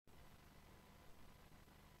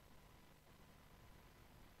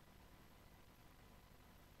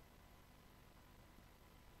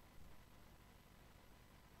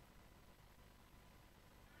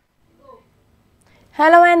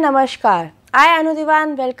Hello and Namaskar. I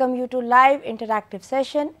Anudivan welcome you to live interactive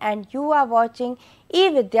session and you are watching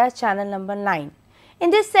eVidya channel number 9. In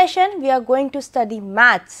this session we are going to study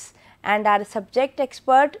maths and our subject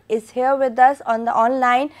expert is here with us on the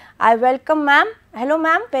online. I welcome ma'am. Hello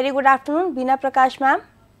ma'am, very good afternoon. Beena Prakash ma'am.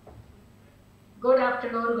 Good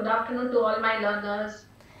afternoon to all my learners.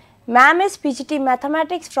 Ma'am is PGT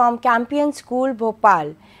Mathematics from Campion School,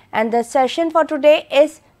 Bhopal, and the session for today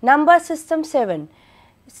is Number System 7.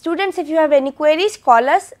 Students, if you have any queries, call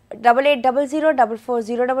us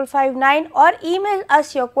 8800440559 or email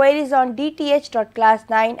us your queries on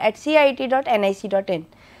dth.class9@cit.nic.in.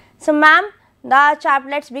 So, ma'am,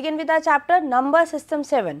 let's begin with the chapter Number System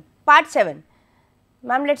 7, Part 7.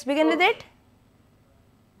 Ma'am, let's begin with it.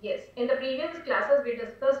 Yes, in the previous classes we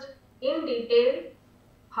discussed in detail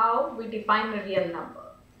how we define a real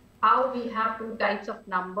number, how we have two types of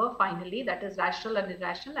number finally, that is rational and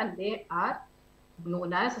irrational, and they are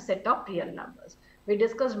known as a set of real numbers. We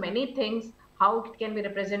discussed many things, how it can be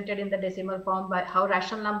represented in the decimal form, by how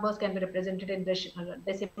rational numbers can be represented in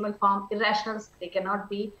decimal form, irrationals they cannot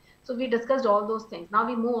be. So we discussed all those things. Now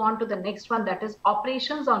we move on to the next one, that is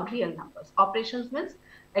operations on real numbers. Operations means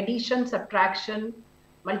addition, subtraction,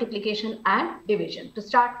 multiplication and division. To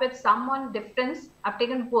start with, sum and difference, I've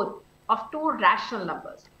taken both of two rational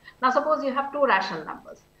numbers. Now suppose you have two rational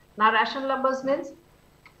numbers. Now rational numbers means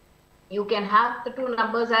you can have the two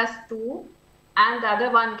numbers as 2 and the other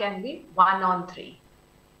one can be 1 on 3.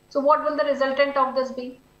 So what will the resultant of this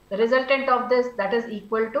be? The resultant of this, that is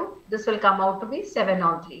equal to, this will come out to be 7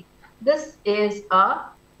 on 3. This is a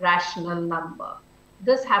rational number.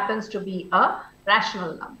 This happens to be a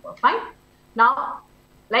rational number. Fine. Now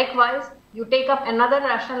likewise, you take up another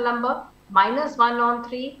rational number, minus 1 on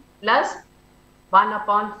 3 plus 1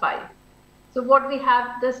 upon 5. So what we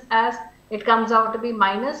have this as, it comes out to be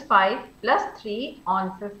minus 5 plus 3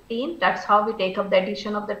 on 15. That's how we take up the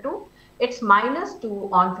addition of the two. It's minus 2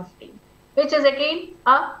 on 15, which is again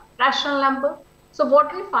a rational number. So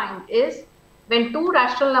what we find is, when two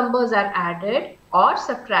rational numbers are added or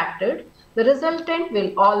subtracted, the resultant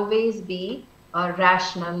will always be a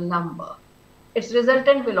rational number. Its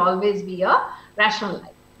resultant will always be a rational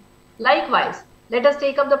number. Likewise, let us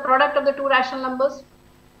take up the product of the two rational numbers.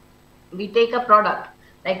 We take a product,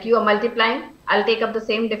 like you are multiplying. I'll take up the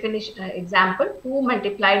same definition example, 2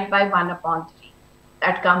 multiplied by 1 upon 3.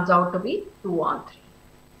 That comes out to be 2 on 3.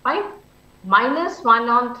 Fine. Minus 1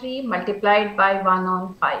 on 3 multiplied by 1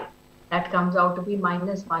 on 5. That comes out to be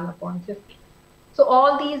minus 1 upon 15. So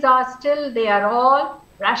all these are still, they are all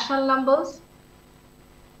rational numbers.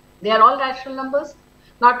 They are all rational numbers.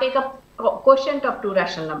 Now take a quotient of two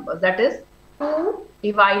rational numbers, that is 2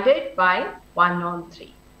 divided by 1 on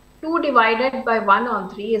 3. 2 divided by 1 on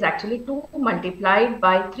 3 is actually 2 multiplied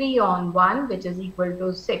by 3 on 1, which is equal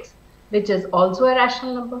to 6, which is also a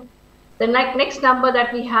rational number. The next number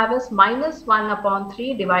that we have is minus 1 upon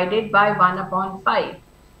 3 divided by 1 upon 5.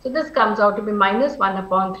 So this comes out to be minus 1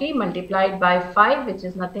 upon 3 multiplied by 5, which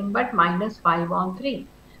is nothing but minus 5 on 3.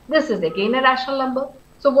 This is again a rational number.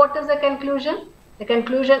 So what is the conclusion? The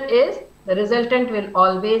conclusion is the resultant will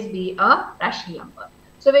always be a rational number.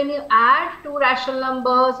 So when you add two rational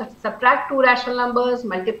numbers, subtract two rational numbers,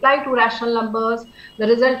 multiply two rational numbers, the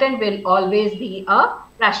resultant will always be a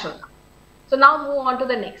rational number. So now move on to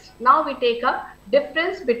the next. Now we take a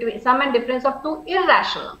difference between sum and difference of two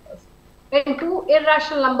irrational numbers. When two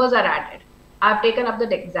irrational numbers are added, I have taken up the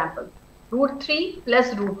example, root 3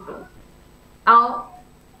 plus root 2. Now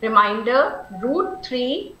reminder, root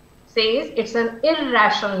 3 says it's an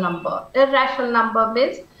irrational number. Irrational number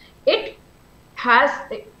means it has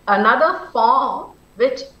another form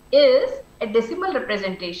which is a decimal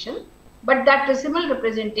representation, but that decimal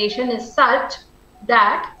representation is such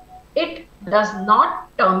that it does not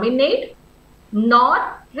terminate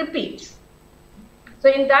nor repeats. So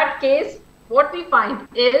in that case, what we find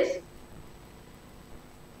is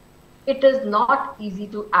it is not easy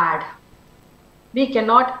to add. We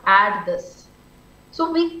cannot add this. So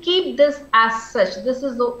we keep this as such. This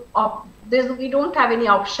is we don't have any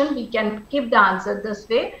option. We can keep the answer this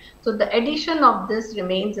way. So the addition of this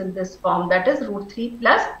remains in this form, that is root 3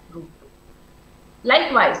 plus root 2.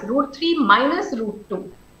 Likewise, root 3 minus root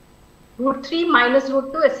 2. Root 3 minus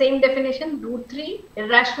root 2 is same definition. Root 3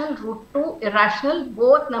 irrational, root 2 irrational.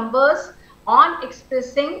 Both numbers on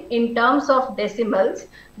expressing in terms of decimals,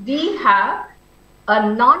 we have a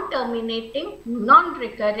non-terminating,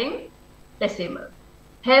 non-recurring decimal.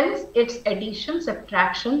 Hence, its addition,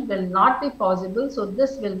 subtraction will not be possible. So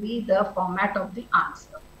this will be the format of the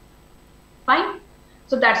answer. Fine.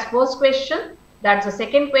 So that's first question. That's the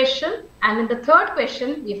second question. And in the third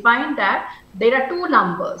question, we find that there are two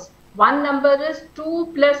numbers. One number is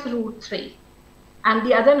 2 plus root 3 and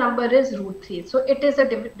the other number is root 3. So it is a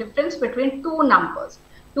difference between two numbers.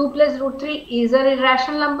 2 plus root 3 is an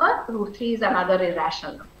irrational number, root 3 is another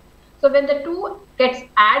irrational number. So when the two gets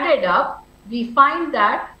added up, we find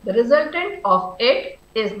that the resultant of it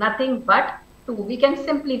is nothing but 2. We can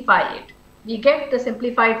simplify it. We get the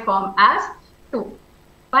simplified form as 2.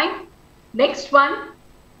 Fine. Next one,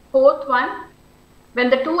 fourth one, when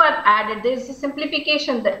the two are added, there is a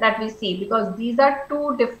simplification that we see because these are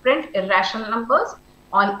two different irrational numbers.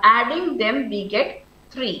 On adding them, we get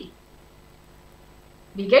 3.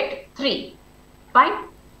 We get 3. Fine.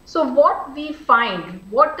 So what we find,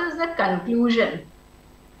 what is the conclusion?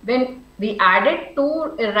 When we added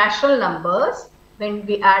two irrational numbers,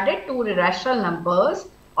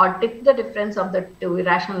 or take the difference of the two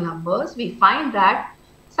irrational numbers, we find that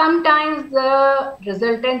sometimes the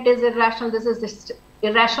resultant is irrational. This is this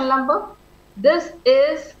irrational number. This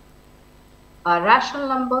is a rational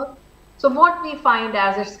number. So what we find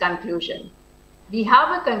as its conclusion? We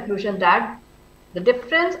have a conclusion that the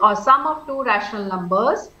difference or sum of two rational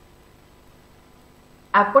numbers,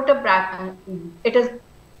 I put a bracket, it is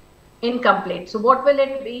incomplete. So what will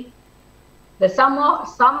it be? The sum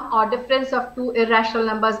or difference of two irrational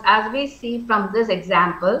numbers, as we see from these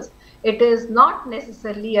examples, it is not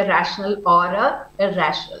necessarily a rational or a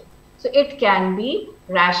irrational. So it can be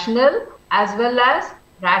rational as well as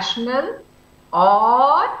rational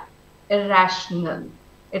or irrational.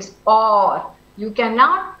 It's or. You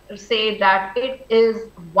cannot say that it is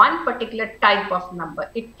one particular type of number.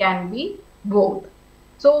 It can be both.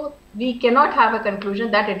 So we cannot have a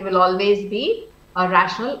conclusion that it will always be a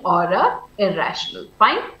rational or a irrational.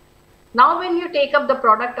 Fine. Now when you take up the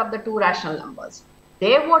product of the two rational numbers,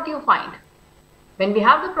 there what you find? When we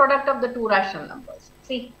have the product of the two rational numbers,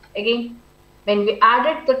 see again, when we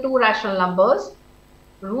added the two rational numbers,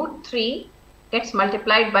 root 3 gets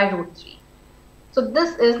multiplied by root 3. So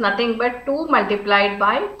this is nothing but 2 multiplied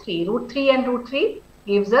by 3. Root 3 and root 3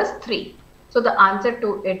 gives us 3. So the answer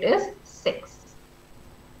to it is 6.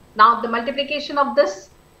 Now the multiplication of this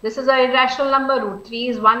is an irrational number. Root 3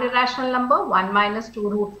 is one irrational number. 1 minus 2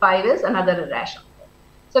 root 5 is another irrational number.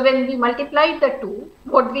 So when we multiply the two,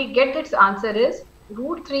 what we get its answer is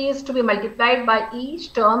root 3 is to be multiplied by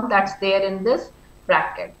each term that's there in this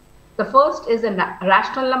bracket. The first is a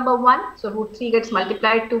rational number 1. So root 3 gets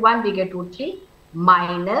multiplied to 1, we get root 3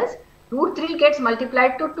 minus root 3 gets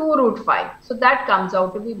multiplied to 2 root 5. So that comes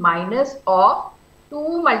out to be minus of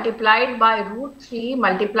 2 multiplied by root 3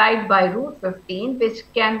 multiplied by root 15, which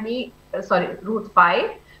can be, root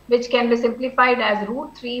 5, which can be simplified as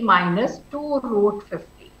root 3 minus 2 root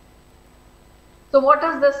 15. So what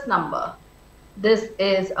is this number? This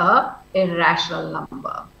is a irrational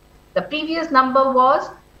number. The previous number was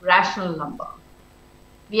rational number.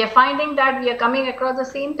 We are finding that we are coming across the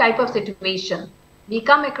same type of situation. We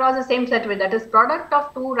come across the same situation, that is product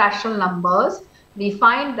of two rational numbers. We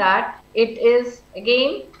find that it is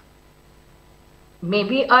again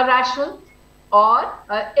maybe a rational or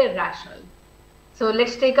a irrational. So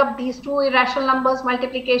let's take up these two irrational numbers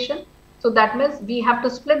multiplication. So that means we have to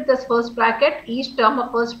split this first bracket. Each term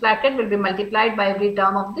of first bracket will be multiplied by every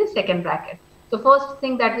term of the second bracket. So first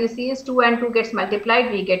thing that we see is 2 and 2 gets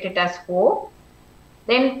multiplied, we get it as 4.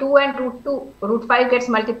 Then 2 and root 5 gets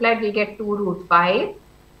multiplied, we get 2 root 5.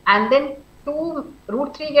 And then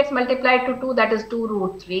root 3 gets multiplied to 2, that is 2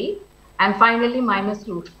 root 3. And finally minus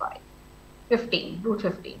root 5, root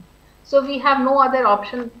 15. So we have no other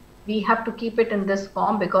option. We have to keep it in this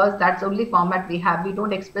form because that's the only format we have. We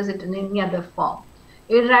don't express it in any other form.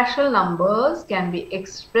 Irrational numbers can be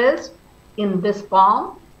expressed in this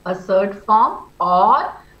form, a surd form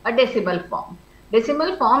or a decimal form.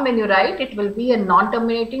 Decimal form, when you write, it will be a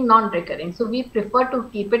non-terminating, non-recurring. So we prefer to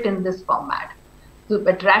keep it in this format. So,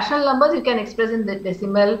 but rational numbers you can express in the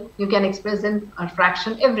decimal, you can express in a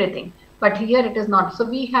fraction, everything. But here it is not. So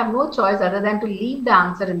we have no choice other than to leave the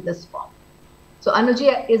answer in this form. So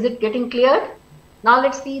Anuji, is it getting clear? Now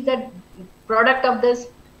let's see the product of this.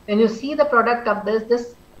 When you see the product of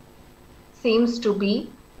this seems to be,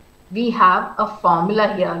 we have a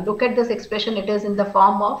formula here. Look at this expression. It is in the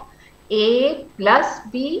form of A plus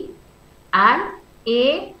B and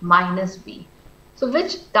A minus B. So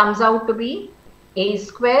which comes out to be A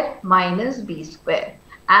square minus B square.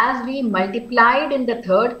 As we multiplied in the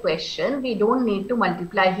third question, we don't need to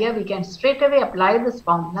multiply here. We can straight away apply this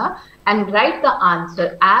formula and write the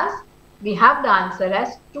answer as, we have the answer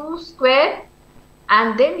as 2 square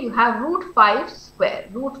and then you have root 5 square,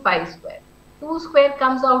 2 square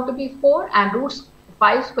comes out to be 4 and root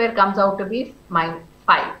 5 square comes out to be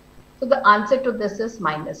 -5. So the answer to this is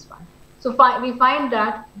 -1. So we find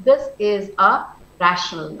that this is a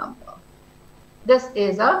rational number. This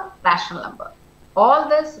is a rational number. All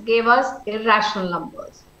this gave us irrational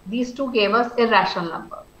numbers. These two gave us irrational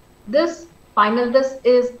number. This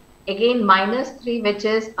is again -3, which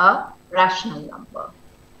is a rational number.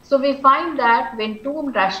 So we find that when two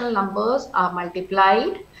rational numbers are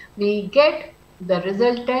multiplied, we get the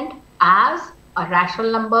resultant as a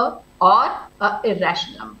rational number or an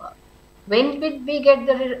irrational number. When did we get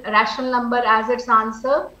the rational number as its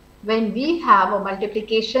answer? When we have a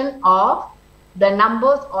multiplication of the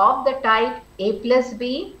numbers of the type a plus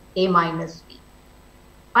b, a minus b.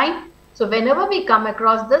 Fine. So whenever we come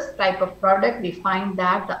across this type of product, we find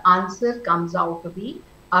that the answer comes out to be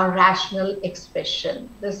a rational expression.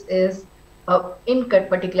 This is in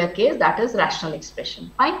particular case, that is rational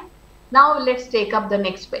expression. Fine. Now let's take up the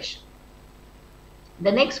next question.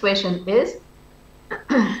 The next question is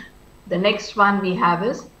the next one we have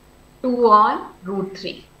is 2 on root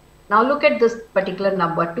 3. Now look at this particular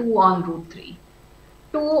number, 2 on root 3.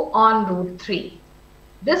 2 on root 3.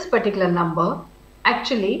 This particular number,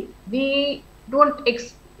 actually, we don't,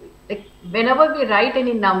 whenever we write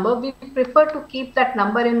any number, we prefer to keep that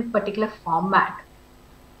number in particular format.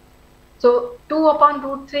 So 2 upon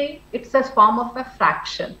root 3, it's a form of a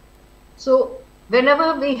fraction. So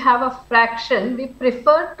whenever we have a fraction, we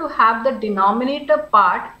prefer to have the denominator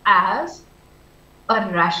part as a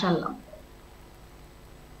rational number.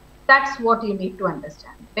 That's what you need to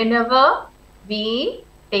understand. Whenever we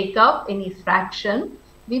take up any fraction,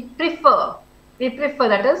 we prefer,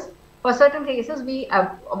 that is, for certain cases, we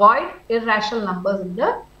avoid irrational numbers in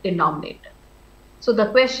the denominator. So the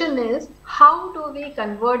question is, how do we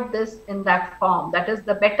convert this in that form? That is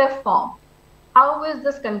the better form. How is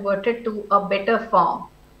this converted to a better form?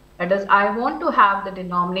 That is, I want to have the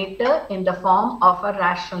denominator in the form of a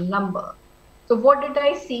rational number. So what did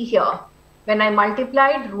I see here? When I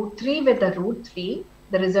multiplied root 3 with the root 3,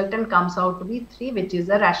 the resultant comes out to be 3, which is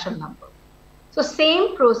a rational number. So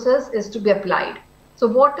same process is to be applied. So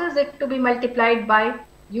what is it to be multiplied by?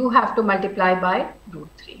 You have to multiply by root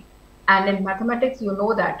 3. And in mathematics, you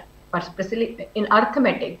know that, but especially in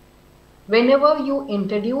arithmetic, whenever you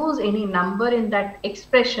introduce any number in that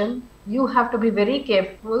expression, you have to be very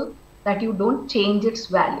careful that you don't change its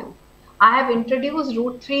value. I have introduced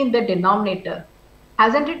root 3 in the denominator.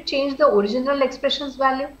 Hasn't it changed the original expression's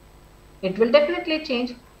value? It will definitely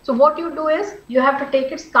change. So what you do is, you have to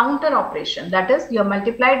take its counter operation. That is, you have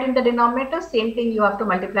multiplied in the denominator, same thing you have to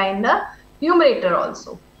multiply in the numerator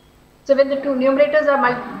also. So when the two numerators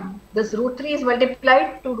are this root 3 is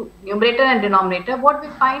multiplied to numerator and denominator, what we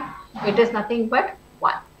find? It is nothing but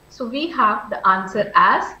 1. So we have the answer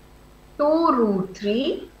as 2 root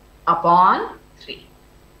 3 upon 3.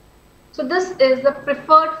 So this is the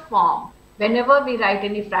preferred form. Whenever we write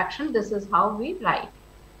any fraction, this is how we write.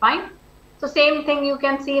 Fine. So same thing you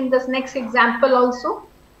can see in this next example also.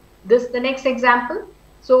 The next example.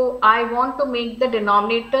 So I want to make the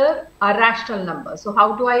denominator a rational number. So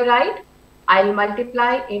how do I write? I'll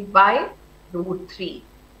multiply it by root 3.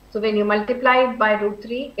 So when you multiply it by root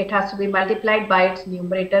 3, it has to be multiplied by its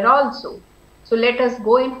numerator also. So let us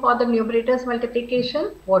go in for the numerator's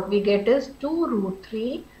multiplication. What we get is 2 root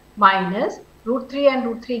 3 minus root 3, and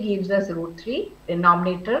root 3 gives us root 3,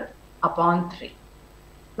 denominator upon 3.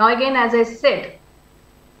 Now again, as I said,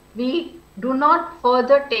 we do not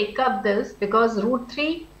further take up this because root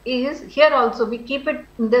 3 is here also. We keep it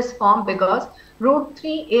in this form because root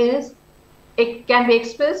 3 is, it can be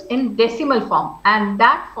expressed in decimal form, and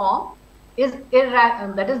that form is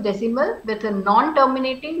decimal with a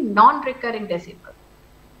non-terminating, non-recurring decimal.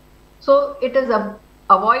 So it is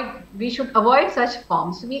we should avoid such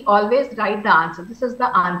forms. We always write the answer. This is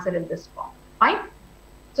the answer in this form. Fine.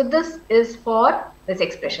 So this is for this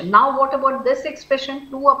expression. Now what about this expression?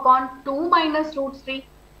 2 upon 2 minus root 3.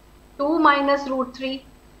 2 minus root 3.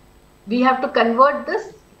 We have to convert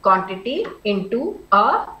this quantity into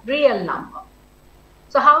a real number.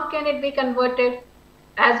 So how can it be converted?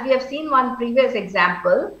 As we have seen one previous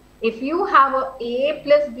example, if you have a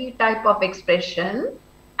plus b type of expression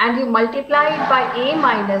and you multiply it by a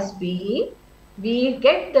minus b, we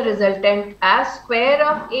get the resultant as square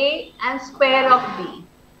of a and square of b,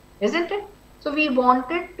 isn't it? So we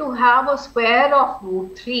wanted to have a square of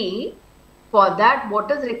root 3. For that, what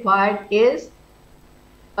is required is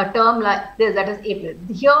a term like this, that is a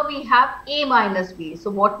plus. Here we have a minus b. So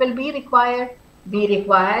what will be required? We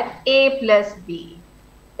require a plus b.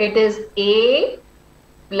 It is a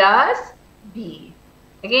plus b.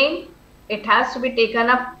 Again, it has to be taken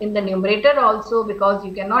up in the numerator also because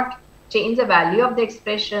you cannot change the value of the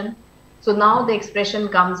expression. So now the expression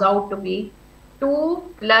comes out to be 2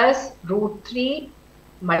 plus root 3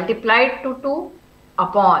 multiplied to 2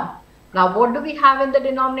 upon. Now what do we have in the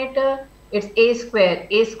denominator? It's a square.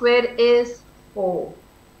 A square is 4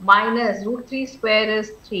 minus root 3 square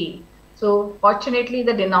is 3. So fortunately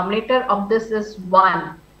the denominator of this is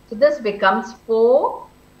 1. So this becomes 4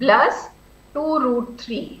 plus 2 root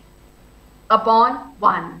 3 upon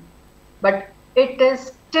 1. But it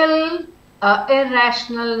is still an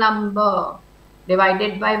irrational number.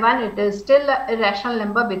 Divided by 1, it is still an irrational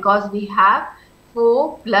number because we have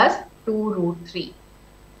 4 plus 2 root 3.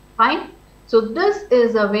 Fine. So this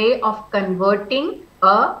is a way of converting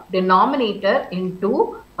a denominator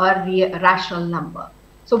into a rational number.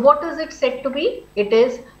 So what is it said to be? It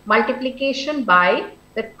is multiplication by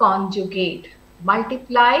the conjugate.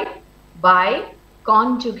 Multiply by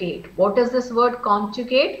conjugate. What is this word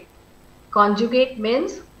conjugate? Conjugate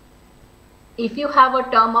means if you have a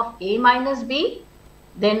term of a minus b,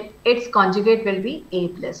 then its conjugate will be a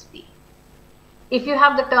plus b. If you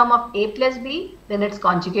have the term of a plus b, then its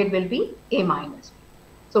conjugate will be a minus b.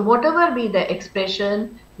 So whatever be the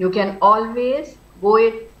expression, you can always go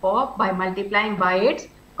it for by multiplying by its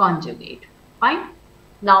conjugate. Fine.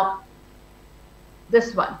 Now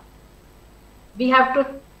this one, we have to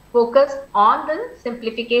focus on the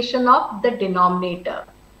simplification of the denominator.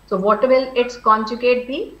 So what will its conjugate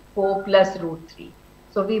be? 4 plus root 3.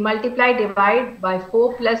 So we divide by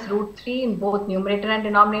 4 plus root 3 in both numerator and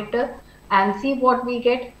denominator, and see what we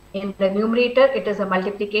get. In the numerator, it is a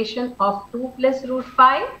multiplication of 2 plus root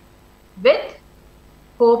 5 with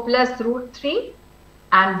 4 plus root 3,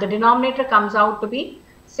 and the denominator comes out to be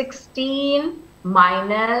 16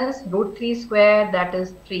 minus root 3 square, that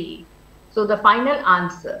is 3. So the final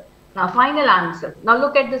answer. Now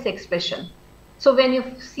look at this expression. So when you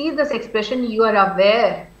see this expression, you are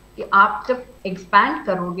aware कि आप जब expand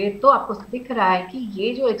करोगे तो आपको दिख रहा है कि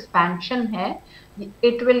ये जो expansion है,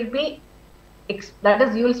 it will be, that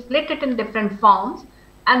is, you will split it in different forms,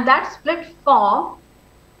 and that split form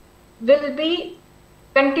will be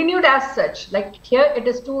continued as such. Like here it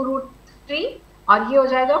is 2 root 3 और ये हो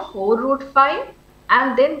जाएगा 4 root 5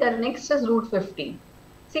 and then the next is root 15.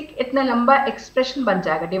 See, इतना लंबा expression बन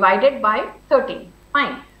जाएगा divided by 13.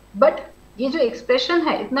 Fine. But ये जो expression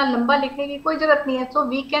है इतना लंबा लिखने की कोई जरूरत नहीं है. So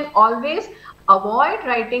we can always avoid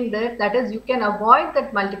writing that. That is, you can avoid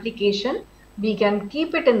that multiplication. We can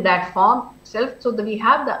keep it in that form itself. So that we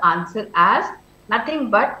have the answer as nothing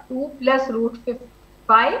but 2 plus root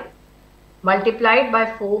 5 multiplied by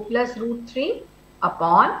 4 plus root 3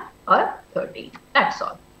 upon a 13. That's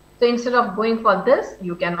all. So instead of going for this,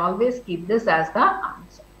 you can always keep this as the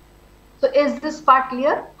answer. So is this part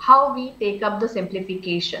clear? How we take up the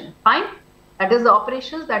simplification? Fine. That is the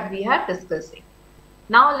operations that we are discussing.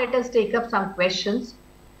 Now let us take up some questions.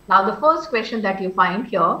 Now the first question that you find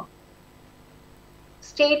here,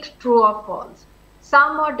 state true or false.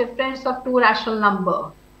 Sum or difference of two rational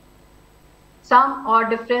number. Sum or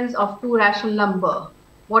difference of two rational number.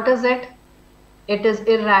 What is it? It is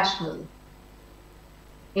irrational.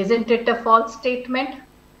 Isn't it a false statement?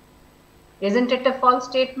 Isn't it a false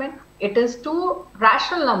statement? It is two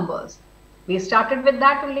rational numbers. We started with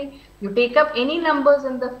that only. You take up any numbers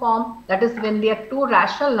in the form, that is when they are two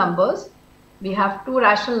rational numbers. We have two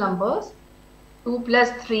rational numbers, 2 plus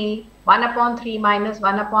 3, 1 upon 3 minus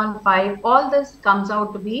 1 upon 5. All this comes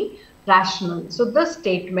out to be rational. So this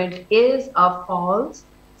statement is a false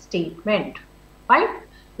statement. Right?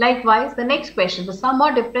 Likewise, the next question, the sum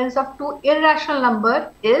or difference of two irrational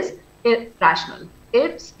number is irrational.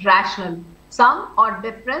 It's rational. Sum or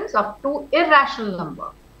difference of two irrational number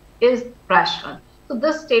is rational. So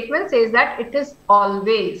this statement says that it is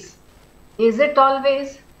always. Is it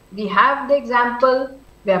always? We have the example.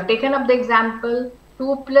 We have taken up the example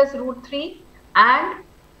 2 plus root 3 and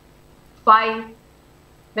 5.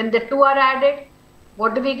 When the two are added,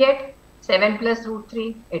 what do we get? 7 plus root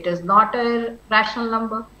 3. It is not a rational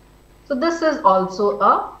number. So this is also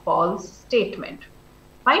a false statement.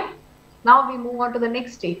 Fine. Now we move on to the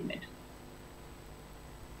next statement.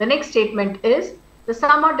 The next statement is the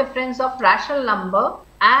sum or difference of rational number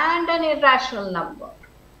and an irrational number.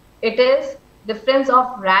 It is difference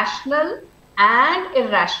of rational and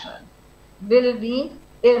irrational will be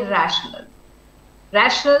irrational.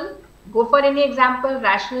 Rational, go for any example.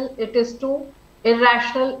 Rational, it is 2.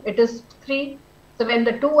 Irrational, it is 3. So when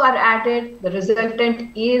the two are added, the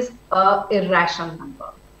resultant is a irrational number.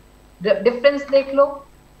 The difference देख लो,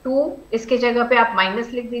 2 इसके जगह पे आप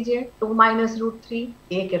minus लिख दीजिए, 2 minus root 3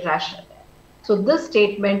 एक irrational है. So this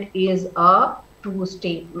statement is a true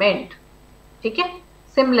statement. ठीक है?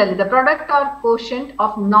 Similarly, the product or quotient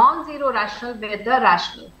of non-zero rational with the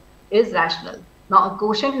rational is rational. Now,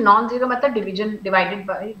 quotient non-zero मतलब division divided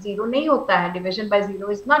by zero नहीं होता है. Division by zero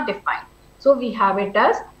is not defined. So we have it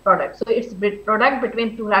as product. So its product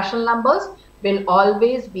between two rational numbers will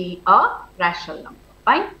always be a rational number.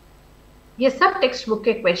 Fine. ये सब text book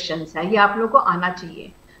के questions हैं. ये आप लोगों को आना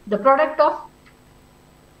चाहिए. The product of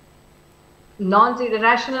non-zero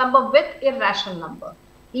rational number with irrational number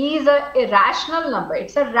is a irrational number.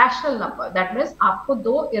 It's a rational number. That means आपको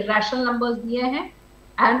दो irrational numbers दिए हैं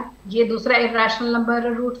and ये दूसरा irrational number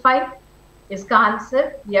है √5. इसका answer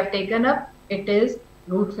we have taken up. It is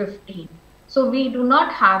 √15. So we do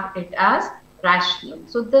not have it as rational.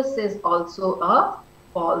 So this is also a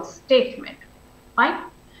false statement. Fine.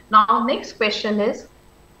 Now next question is,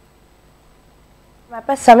 हमारे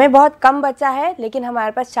पास समय बहुत कम बचा है लेकिन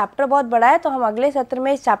हमारे पास चैप्टर बहुत बड़ा है, तो हम अगले सत्र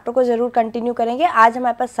में इस चैप्टर को ज़रूर कंटिन्यू करेंगे. आज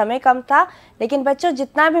हमारे पास समय कम था, लेकिन बच्चों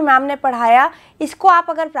जितना भी मैम ने पढ़ाया इसको आप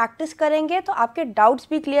अगर प्रैक्टिस करेंगे तो आपके डाउट्स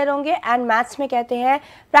भी क्लियर होंगे. एंड मैथ्स में कहते हैं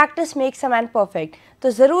practice makes a man perfect. तो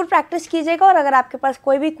ज़रूर प्रैक्टिस कीजिएगा. और अगर आपके पास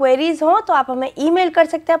कोई भी क्वेरीज़ हो तो आप हमें ईमेल कर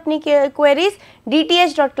सकते हैं अपनी क्वेरीज़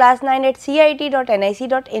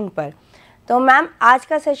dth.class9@cit.nic.in पर. तो मैम आज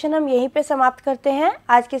का सेशन हम यहीं पे समाप्त करते हैं.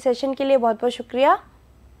 आज के सेशन के लिए बहुत बहुत शुक्रिया.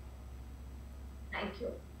 Thank you.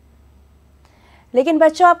 लेकिन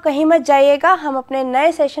बच्चों आप कहीं मत जाइएगा, हम अपने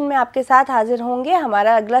नए सेशन में आपके साथ हाजिर होंगे.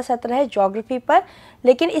 हमारा अगला सत्र है ज्योग्राफी पर.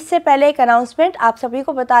 लेकिन इससे पहले एक अनाउंसमेंट आप सभी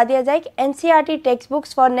को बता दिया जाए कि NCERT text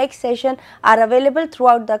books for next session are available through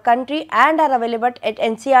out the country and are available at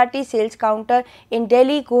NCERT sales counter in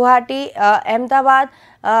Delhi, Guwahati, Ahmedabad,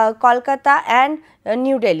 Kolkata and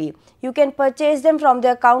New Delhi. You can purchase them from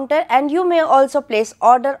their counter and you may also place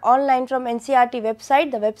order online from NCERT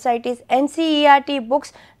website. The website is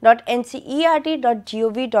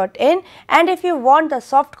ncertbooks.ncert.gov.in, and if you want the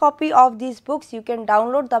soft copy of these books, you can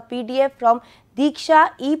download the PDF from Diksha,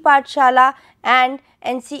 ePathshala and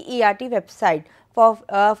NCERT website. For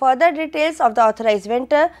further details of the authorized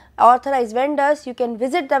vendors, you can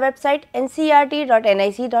visit the website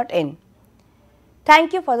ncert.nic.in.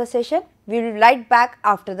 Thank you for the session. We will be right back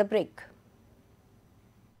after the break.